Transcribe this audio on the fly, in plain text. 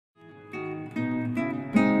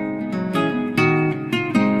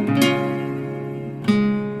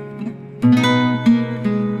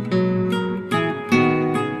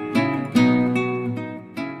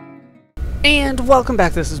And welcome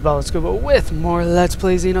back, this is Scuba with more Let's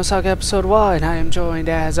Play Xenosaga Episode 1. I am joined,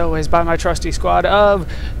 as always, by my trusty squad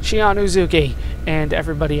of Shion and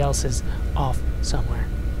everybody else is off somewhere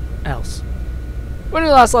else. When we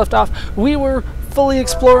last left off, we were fully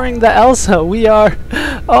exploring the Elsa. We are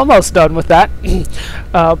almost done with that.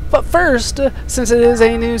 But first, since it is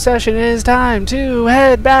a new session, it is time to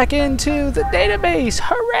head back into the database.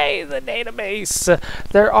 Hooray, the database!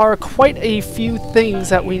 There are quite a few things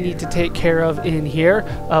that we need to take care of in here.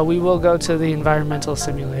 We will go to the environmental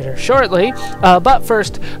simulator shortly, but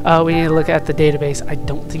first we need to look at the database. I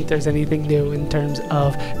don't think there's anything new in terms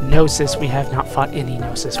of Gnosis. We have not fought any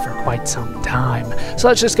Gnosis for quite some time. So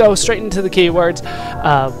let's just go straight into the keywords.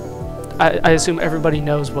 I assume everybody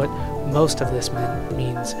knows what most of this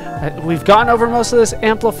means. We've gone over most of this.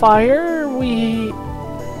 Amplifier, we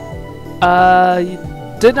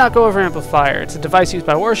did not go over amplifier. It's a device used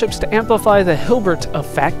by warships to amplify the Hilbert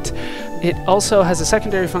effect. It also has a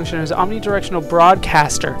secondary function as omnidirectional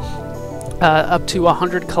broadcaster, up to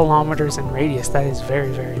 100 kilometers in radius. That is very,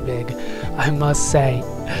 very big, I must say,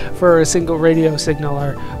 for a single radio signal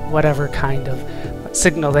or whatever kind of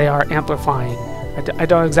signal they are amplifying. I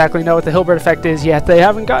don't exactly know what the Hilbert effect is yet. They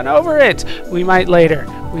haven't gotten over it. We might later.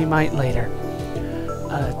 We might later.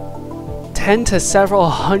 10 to several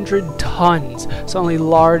hundred tons. So only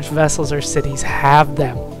large vessels or cities have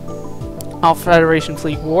them. All Federation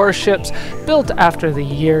fleet warships built after the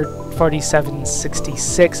year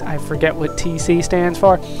 4766. I forget what TC stands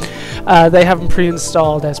for. They have them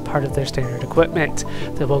pre-installed as part of their standard equipment.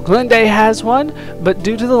 The Boglinde has one, but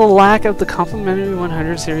due to the lack of the complementary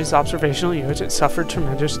 100 series observational units, it suffered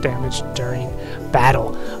tremendous damage during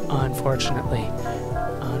battle, unfortunately.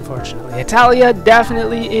 Italia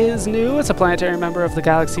definitely is new. It's a planetary member of the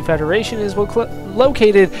Galaxy Federation. It is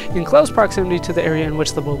located in close proximity to the area in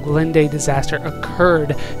which the Boglinde disaster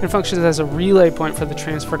occurred and functions as a relay point for the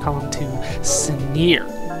transfer column to Sinir.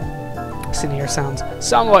 Sinir sounds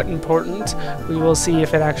somewhat important. We will see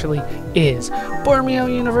if it actually is.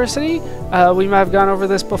 Bormio University, we might have gone over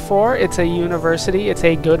this before. It's a university, it's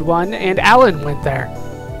a good one, and Alan went there.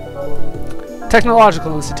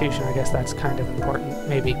 Technological institution, I guess that's kind of important,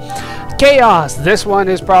 maybe. Chaos, this one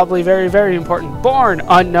is probably very, very important. Born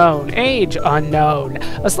unknown, age unknown.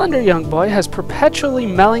 A slender young boy has perpetually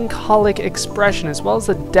melancholic expression, as well as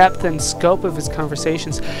the depth and scope of his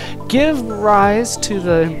conversations give rise to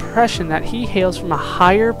the impression that he hails from a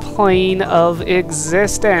higher plane of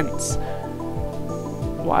existence.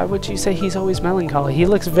 Why would you say he's always melancholy? He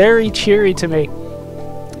looks very cheery to me.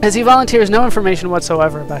 As he volunteers no information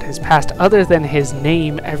whatsoever about his past other than his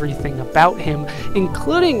name, everything about him,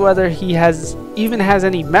 including whether he even has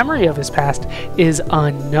any memory of his past, is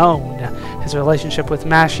unknown. His relationship with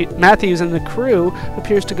Matthews and the crew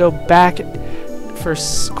appears to go back for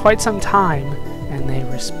quite some time, and they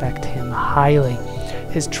respect him highly.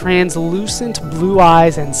 His translucent blue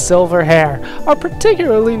eyes and silver hair are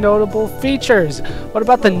particularly notable features. What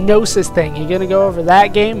about the Gnosis thing? You gonna go over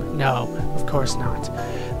that game? No, of course not.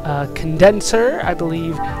 Condenser, I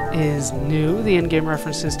believe, is new. The in-game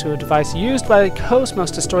references to a device used by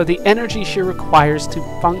Cosmos to store the energy she requires to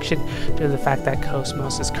function. Due to the fact that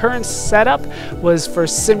Cosmos' current setup was for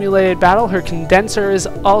simulated battle, her condenser is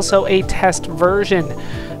also a test version.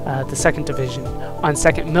 The second division on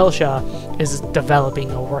 2nd Militia is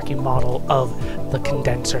developing a working model of the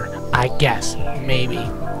condenser, I guess, maybe.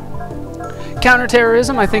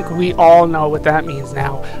 Counterterrorism, I think we all know what that means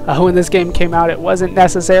now. When this game came out, it wasn't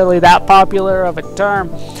necessarily that popular of a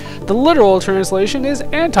term. The literal translation is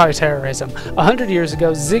anti-terrorism. 100 years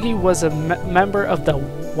ago, Ziggy was a member of the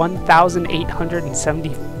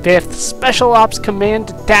 1875th Special Ops Command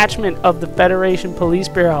Detachment of the Federation Police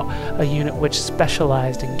Bureau, a unit which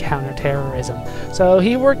specialized in counterterrorism. So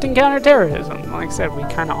he worked in counterterrorism. Like I said, we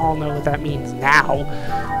kind of all know what that means now.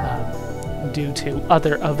 Due to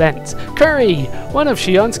other events. Curry, one of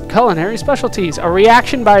Shion's culinary specialties. A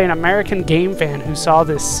reaction by an American game fan who saw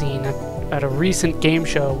this scene at a recent game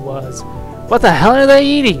show was, "What the hell are they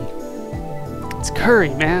eating?" It's curry,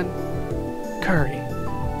 man. Curry.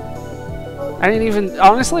 I didn't even,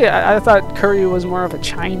 honestly, I thought curry was more of a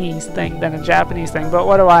Chinese thing than a Japanese thing, but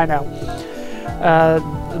what do I know?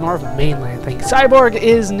 More of a mainland thing. Cyborg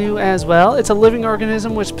is new as well. It's a living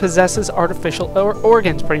organism which possesses artificial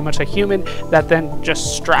organs, pretty much a human that then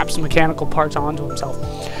just straps mechanical parts onto himself.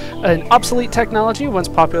 An obsolete technology, once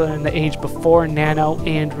popular in the age before nano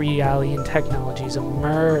and Realian technologies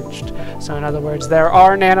emerged. So in other words, there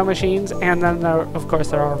are nanomachines, and then of course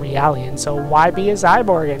there are Realians, so why be a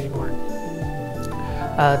cyborg anymore?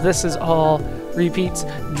 This is all repeats.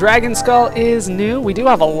 Dragon Skull is new. We do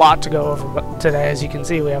have a lot to go over today. As you can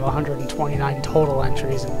see, we have 129 total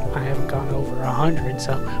entries, and I haven't gone over 100,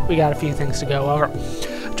 so we got a few things to go over.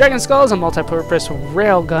 Dragon Skull is a multi-purpose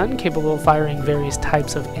railgun capable of firing various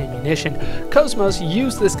types of ammunition. Cosmos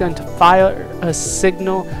used this gun to fire a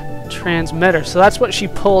signal transmitter. So that's what she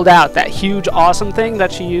pulled out, that huge awesome thing that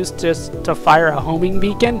she used just to fire a homing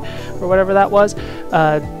beacon or whatever that was.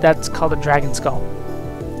 That's called a Dragon Skull.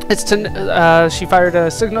 It's to she fired a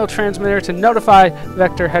signal transmitter to notify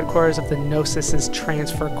Vector headquarters of the Gnosis's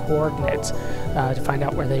transfer coordinates to find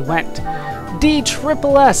out where they went.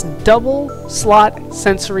 DSSS, double slot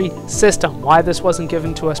sensory system. Why this wasn't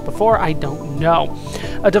given to us before, I don't know.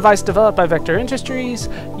 A device developed by Vector Industries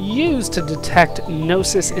used to detect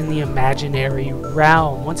Gnosis in the imaginary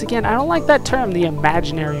realm. Once again, I don't like that term, the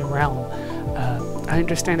imaginary realm. I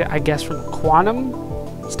understand it, I guess, from a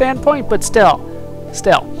quantum standpoint, but still.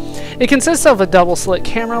 It consists of a double-slit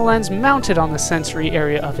camera lens mounted on the sensory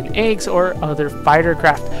area of an eggs or other fighter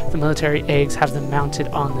craft. The military eggs have them mounted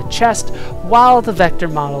on the chest, while the Vector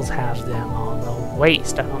models have them on the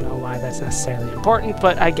waist. I don't know why that's necessarily important,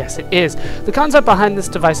 but I guess it is. The concept behind this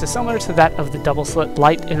device is similar to that of the double-slit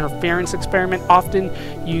light interference experiment often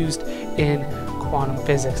used in quantum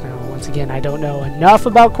physics. Now, once again, I don't know enough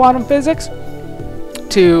about quantum physics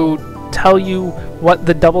to tell you what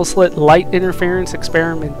the double-slit light interference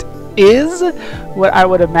experiment is. What I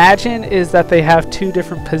would imagine is that they have two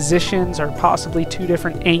different positions or possibly two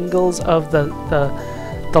different angles of the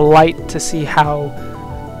light to see how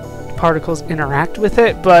particles interact with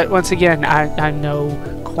it. But once again, I'm no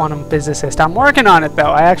quantum physicist. I'm working on it,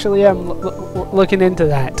 though. I actually am looking into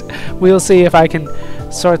that. We'll see if I can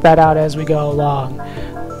sort that out as we go along.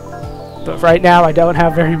 But right now, I don't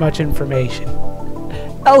have very much information.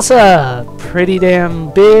 Elsa, pretty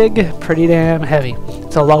damn big, pretty damn heavy.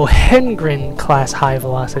 It's a Lohengrin class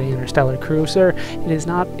high-velocity interstellar cruiser. It is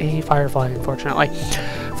not a Firefly, unfortunately.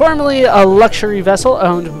 Formerly a luxury vessel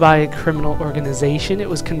owned by a criminal organization, it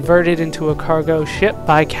was converted into a cargo ship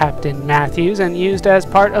by Captain Matthews and used as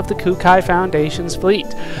part of the Kukai Foundation's fleet.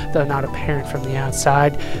 Though not apparent from the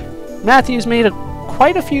outside, Matthews made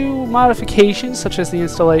quite a few modifications, such as the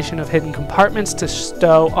installation of hidden compartments to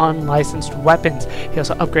stow unlicensed weapons. He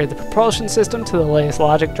also upgraded the propulsion system to the latest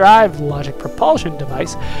logic drive, logic propulsion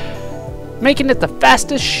device, making it the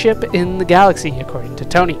fastest ship in the galaxy, according to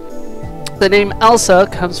Tony. The name Elsa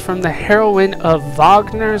comes from the heroine of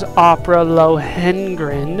Wagner's opera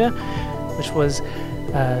Lohengrin, which was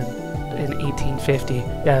in 1850.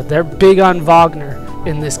 Yeah, they're big on Wagner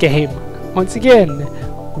in this game. Once again,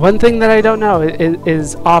 one thing that I don't know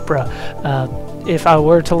is opera. If I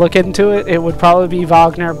were to look into it, it would probably be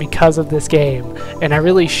Wagner because of this game. And I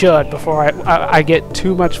really should before I get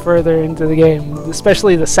too much further into the game.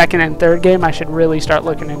 Especially the second and third game, I should really start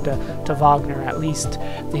looking into Wagner, at least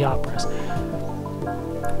the operas.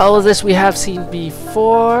 All of this we have seen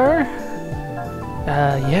before.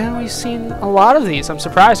 Yeah, we've seen a lot of these. I'm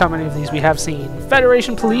surprised how many of these we have seen.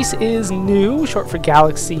 Federation Police is new, short for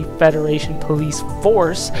Galaxy Federation Police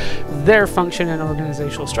Force. Their function and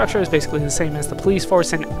organizational structure is basically the same as the police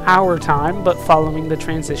force in our time, but following the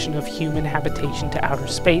transition of human habitation to outer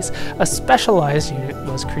space, a specialized unit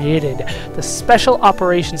was created. The Special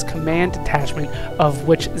Operations Command Detachment, of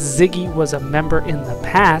which Ziggy was a member in the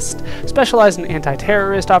past, specialized in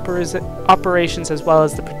anti-terrorist operations as well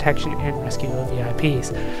as the protection and rescue of VIPs.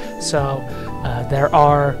 So there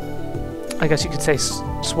are, I guess you could say,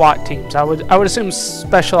 SWAT teams. I would assume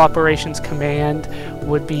Special Operations Command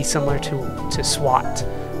would be similar to SWAT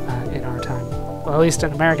in our time. Well, at least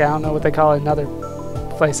in America. I don't know what they call it in other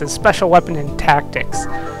places. Special Weapon and Tactics.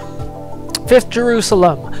 5th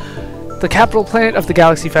Jerusalem, the capital planet of the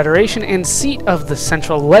Galaxy Federation and seat of the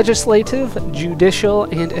central legislative, judicial,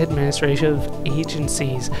 and administrative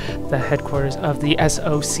agencies. The headquarters of the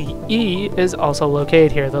SOCE is also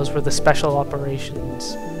located here. Those were the Special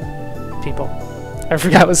Operations people. I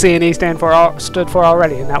forgot what CNE stood for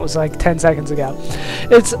already, and that was like 10 seconds ago.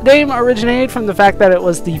 Its name originated from the fact that it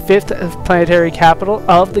was the 5th planetary capital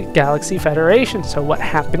of the Galaxy Federation. So what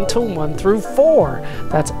happened to 1 through 4?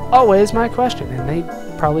 That's always my question, and they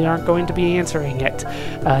probably aren't going to be answering it.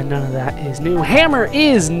 None of that is new. Hammer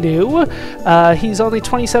is new. He's only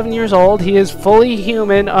 27 years old. He is fully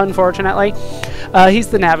human, unfortunately. He's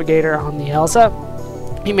the navigator on the Elsa.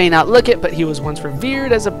 He may not look it, but he was once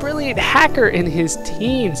revered as a brilliant hacker in his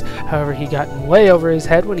teens. However, he got way over his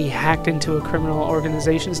head when he hacked into a criminal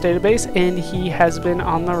organization's database, and he has been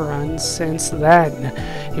on the run since then.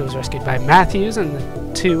 He was rescued by Matthews, and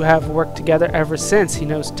the two have worked together ever since. He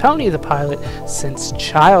knows Tony, the pilot, since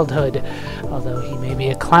childhood. Although he may be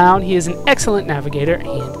a clown, he is an excellent navigator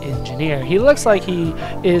and engineer. He looks like he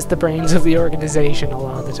is the brains of the organization a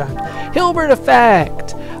lot of the time. Hilbert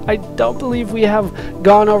effect! I don't believe we have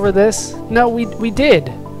gone over this. No, we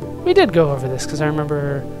did. We did go over this, because I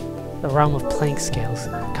remember the realm of Planck scales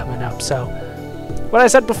coming up. So, what I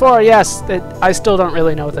said before, yes, I still don't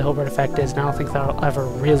really know what the Hilbert effect is, and I don't think that I'll ever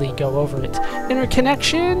really go over it.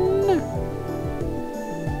 Interconnection?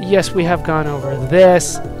 Yes, we have gone over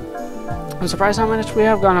this. I'm surprised how much we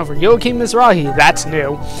have gone over. Joachim Mizrahi, that's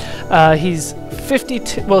new. He's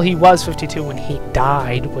 52, well, he was 52 when he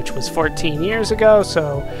died, which was 14 years ago,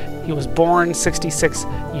 so he was born 66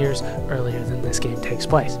 years earlier than this game takes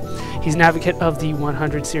place. He's an advocate of the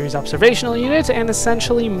 100 series observational unit and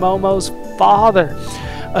essentially Momo's father.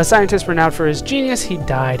 A scientist renowned for his genius, he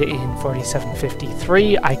died in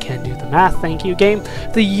 4753. I can do the math, thank you, game.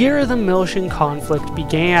 The year the Miltian conflict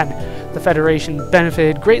began. The Federation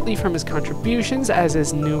benefited greatly from his contributions, as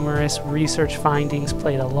his numerous research findings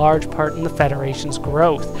played a large part in the Federation's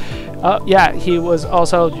growth. Yeah, he was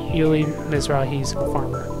also Yuli Mizrahi's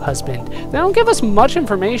former husband. They don't give us much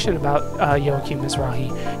information about Joachim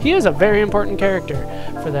Mizrahi. He is a very important character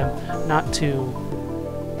for them not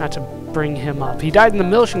to bring him up. He died in the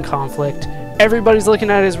Miltian conflict. Everybody's looking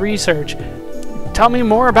at his research. Tell me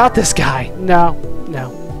more about this guy. No.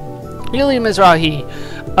 Yuli Mizrahi,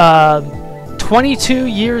 22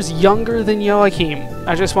 years younger than Joachim.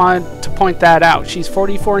 I just wanted to point that out. She's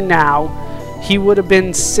 44 now. He would have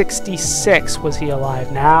been 66 was he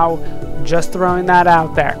alive now. Just throwing that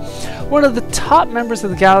out there. One of the top members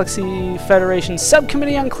of the Galaxy Federation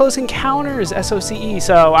Subcommittee on Close Encounters, SOCE.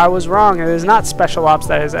 So I was wrong. It is not Special Ops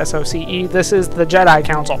that is SOCE. This is the Jedi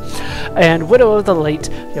Council. And widow of the late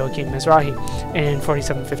Joachim Mizrahi. In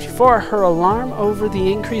 4754, her alarm over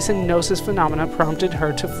the increase in Gnosis phenomena prompted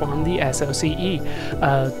her to form the SOCE.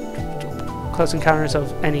 Close Encounters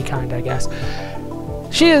of any kind, I guess.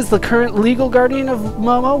 She is the current legal guardian of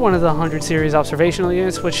Momo, one of the 100 series observational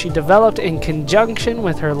units, which she developed in conjunction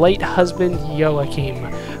with her late husband, Joachim.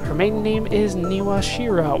 Her maiden name is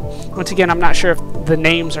Niwashiro. Once again, I'm not sure if the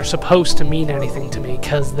names are supposed to mean anything to me,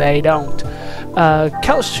 because they don't.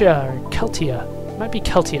 Keltia. Might be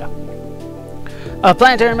Keltia. A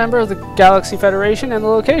planetary member of the Galaxy Federation and the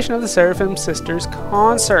location of the Seraphim Sisters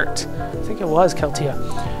concert. I think it was Keltia.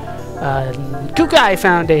 Kukai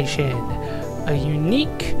Foundation. A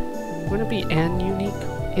unique, wouldn't it be an unique?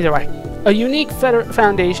 Either way. A unique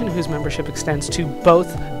foundation whose membership extends to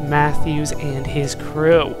both Matthews and his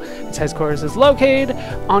crew. Its headquarters is located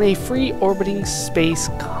on a free orbiting space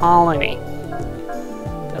colony.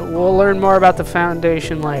 We'll learn more about the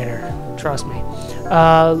foundation later. Trust me.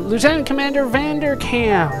 Lieutenant Commander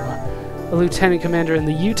Vanderkam. A lieutenant commander in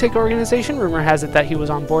the UTIC organization. Rumor has it that he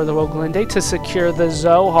was on board the Woglinde to secure the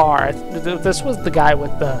Zohar. This was the guy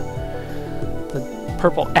with the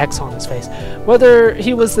purple X on his face. Whether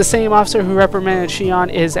he was the same officer who reprimanded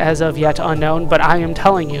Shion is as of yet unknown, but I am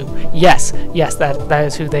telling you, yes, that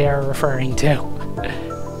is who they are referring to.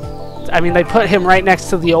 I mean, they put him right next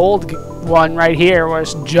to the old one right here, where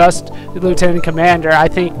it's just Lieutenant Commander. I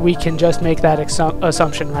think we can just make that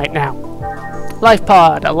assumption right now. Life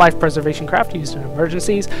pod, a life preservation craft used in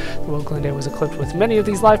emergencies. The Woglinde was equipped with many of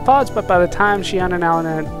these life pods, but by the time Shion and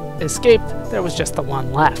Alan escaped, there was just the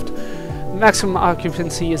one left. Maximum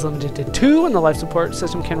occupancy is limited to 2, and the life support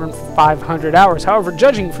system can run for 500 hours. However,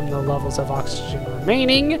 judging from the levels of oxygen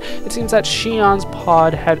remaining, it seems that Shion's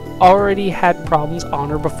pod had already had problems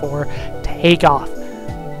on or before takeoff.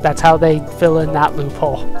 That's how they fill in that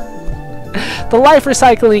loophole. The Life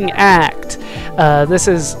Recycling Act. This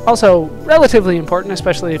is also relatively important,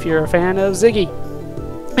 especially if you're a fan of Ziggy.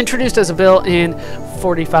 Introduced as a bill in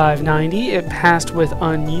 4590, it passed with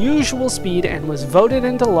unusual speed and was voted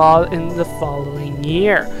into law in the following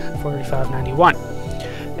year, 4591.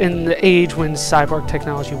 In the age when cyborg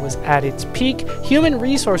technology was at its peak, human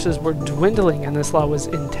resources were dwindling, and this law was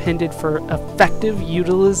intended for effective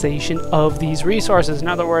utilization of these resources. In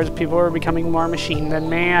other words, people were becoming more machine than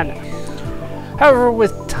man. However,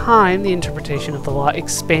 with time, the interpretation of the law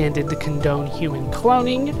expanded to condone human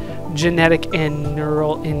cloning, genetic and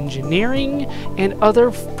neural engineering, and other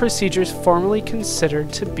procedures formerly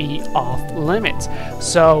considered to be off limits.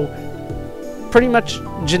 So, pretty much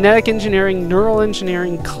genetic engineering, neural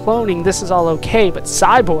engineering, cloning, this is all okay, but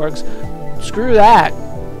cyborgs, screw that.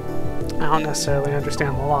 I don't necessarily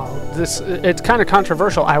understand the law. It's kind of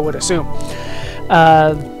controversial, I would assume.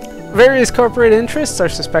 Various corporate interests are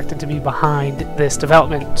suspected to be behind this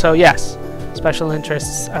development. So yes, special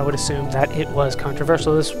interests, I would assume that it was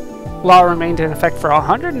controversial. This law remained in effect for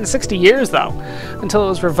 160 years, though, until it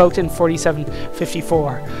was revoked in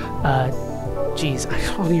 4754. Geez,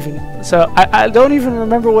 I don't even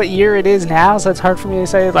remember what year it is now, so it's hard for me to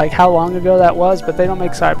say like how long ago that was, but they don't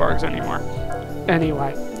make cyborgs anymore.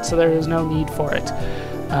 Anyway, so there is no need for it.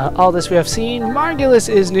 All this we have seen. Margulis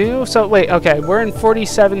is new. So wait, okay, we're in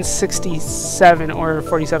 4767 or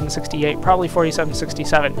 4768, probably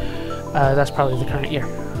 4767. That's probably the current year.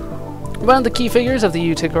 One of the key figures of the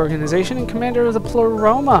UTIC organization and commander of the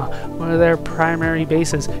Pleroma, one of their primary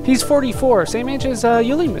bases. He's 44, same age as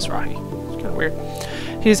Yuli Mizrahi. It's kind of weird.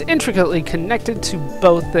 He is intricately connected to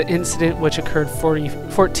both the incident which occurred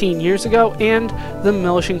 14 years ago and the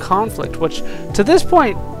Militian conflict, which to this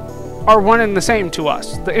point are one and the same to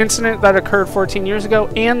us. The incident that occurred 14 years ago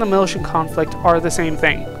and the Militian conflict are the same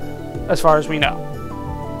thing, as far as we know.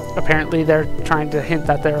 Apparently they're trying to hint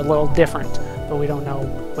that they're a little different, but we don't know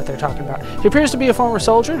what they're talking about. He appears to be a former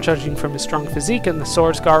soldier, judging from his strong physique and the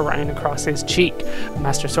sword scar running across his cheek. A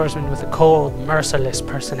master swordsman with a cold, merciless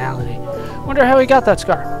personality. Wonder how he got that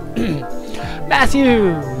scar.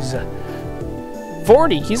 Matthews!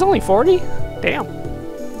 40. He's only 40? Damn.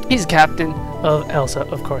 He's captain of Elsa,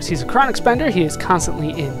 of course. He's a chronic spender. He is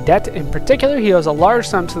constantly in debt. In particular, he owes a large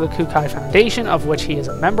sum to the Kukai Foundation, of which he is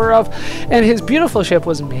a member of, and his beautiful ship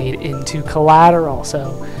was made into collateral,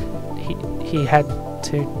 so he had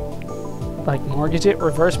to, like, mortgage it,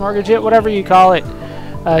 reverse mortgage it, whatever you call it.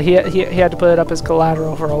 He had to put it up as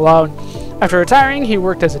collateral for a loan. After retiring, he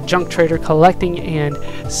worked as a junk trader, collecting and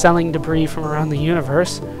selling debris from around the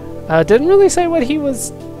universe. Didn't really say what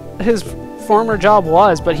his former job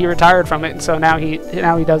was, but he retired from it, and so now he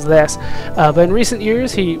does this. But in recent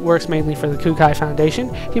years, he works mainly for the Kukai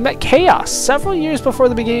Foundation. He met Chaos several years before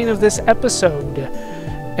the beginning of this episode,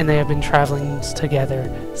 and they have been traveling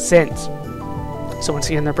together since. So once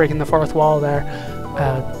again, they're breaking the fourth wall there.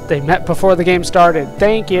 They met before the game started.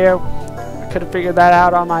 Thank you. I could have figured that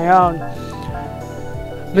out on my own.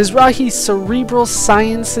 Mizrahi Cerebral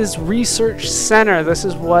Sciences Research Center. This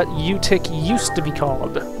is what UTIC used to be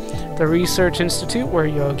called. The Research Institute where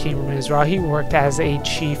Joachim Mizrahi worked as a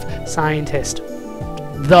chief scientist.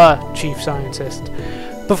 The chief scientist.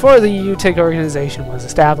 Before the UTIC organization was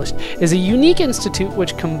established, is a unique institute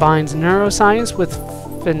which combines neuroscience with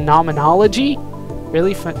phenomenology.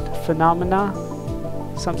 Really? Phenomena?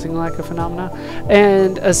 Something like a phenomena.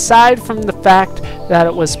 And aside from the fact that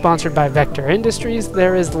it was sponsored by Vector Industries,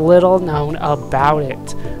 there is little known about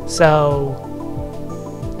it. So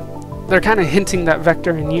they're kind of hinting that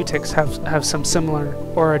Vector and UTIC have some similar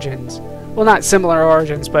origins. Well, not similar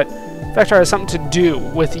origins, but Vector has something to do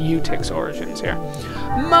with UTIC's origins here.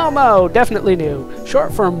 Momo, definitely new.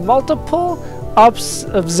 Short for Multiple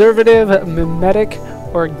Observative Mimetic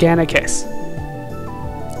Organicus.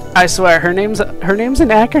 I swear, her name's an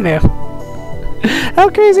acronym. How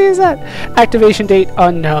crazy is that? Activation date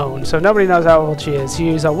unknown, so nobody knows how old she is. She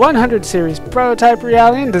is a 100 series prototype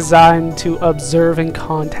Realian designed to observe and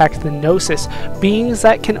contact the Gnosis, beings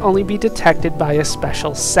that can only be detected by a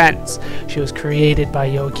special sense. She was created by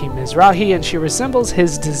Joachim Mizrahi, and she resembles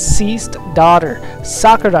his deceased daughter,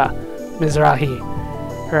 Sakura Mizrahi.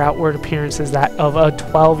 Her outward appearance is that of a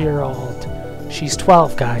 12-year-old. She's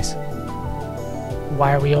 12, guys.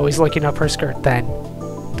 Why are we always looking up her skirt then?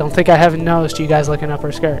 Don't think I haven't noticed you guys looking up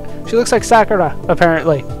her skirt. She looks like Sakura,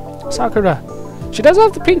 apparently. Sakura. She does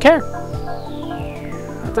have the pink hair.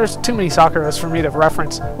 There's too many Sakuras for me to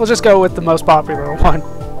reference. We'll just go with the most popular one.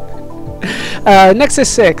 Nexus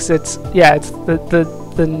 6. It's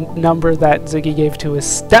the number that Ziggy gave to his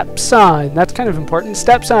stepson. That's kind of important.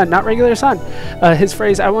 Stepson, not regular son. His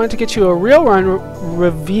phrase, "I wanted to get you a real one,"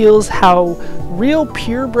 reveals how real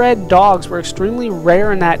purebred dogs were extremely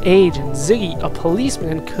rare in that age, and Ziggy, a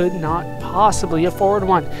policeman, could not possibly afford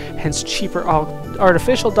one. Hence, cheaper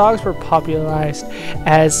artificial dogs were popularized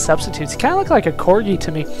as substitutes. Kind of look like a corgi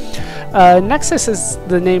to me. Nexus is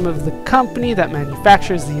the name of the company that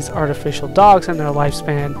manufactures these artificial dogs, and their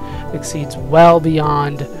lifespan exceeds well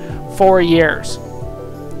beyond 4 years,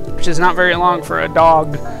 which is not very long for a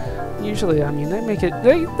dog. Usually, I mean,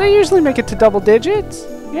 they usually make it to double digits.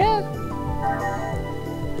 Yeah.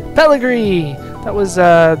 Pellegrini. That was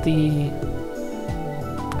I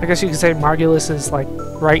guess you could say Margulis's like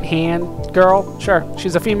right hand girl. Sure,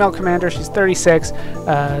 she's a female commander. She's 36.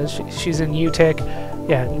 She's in UTIC.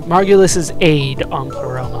 Yeah, Margulis's aide on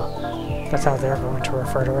Pleroma. That's how they're going to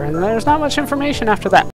refer to her. And there's not much information after that.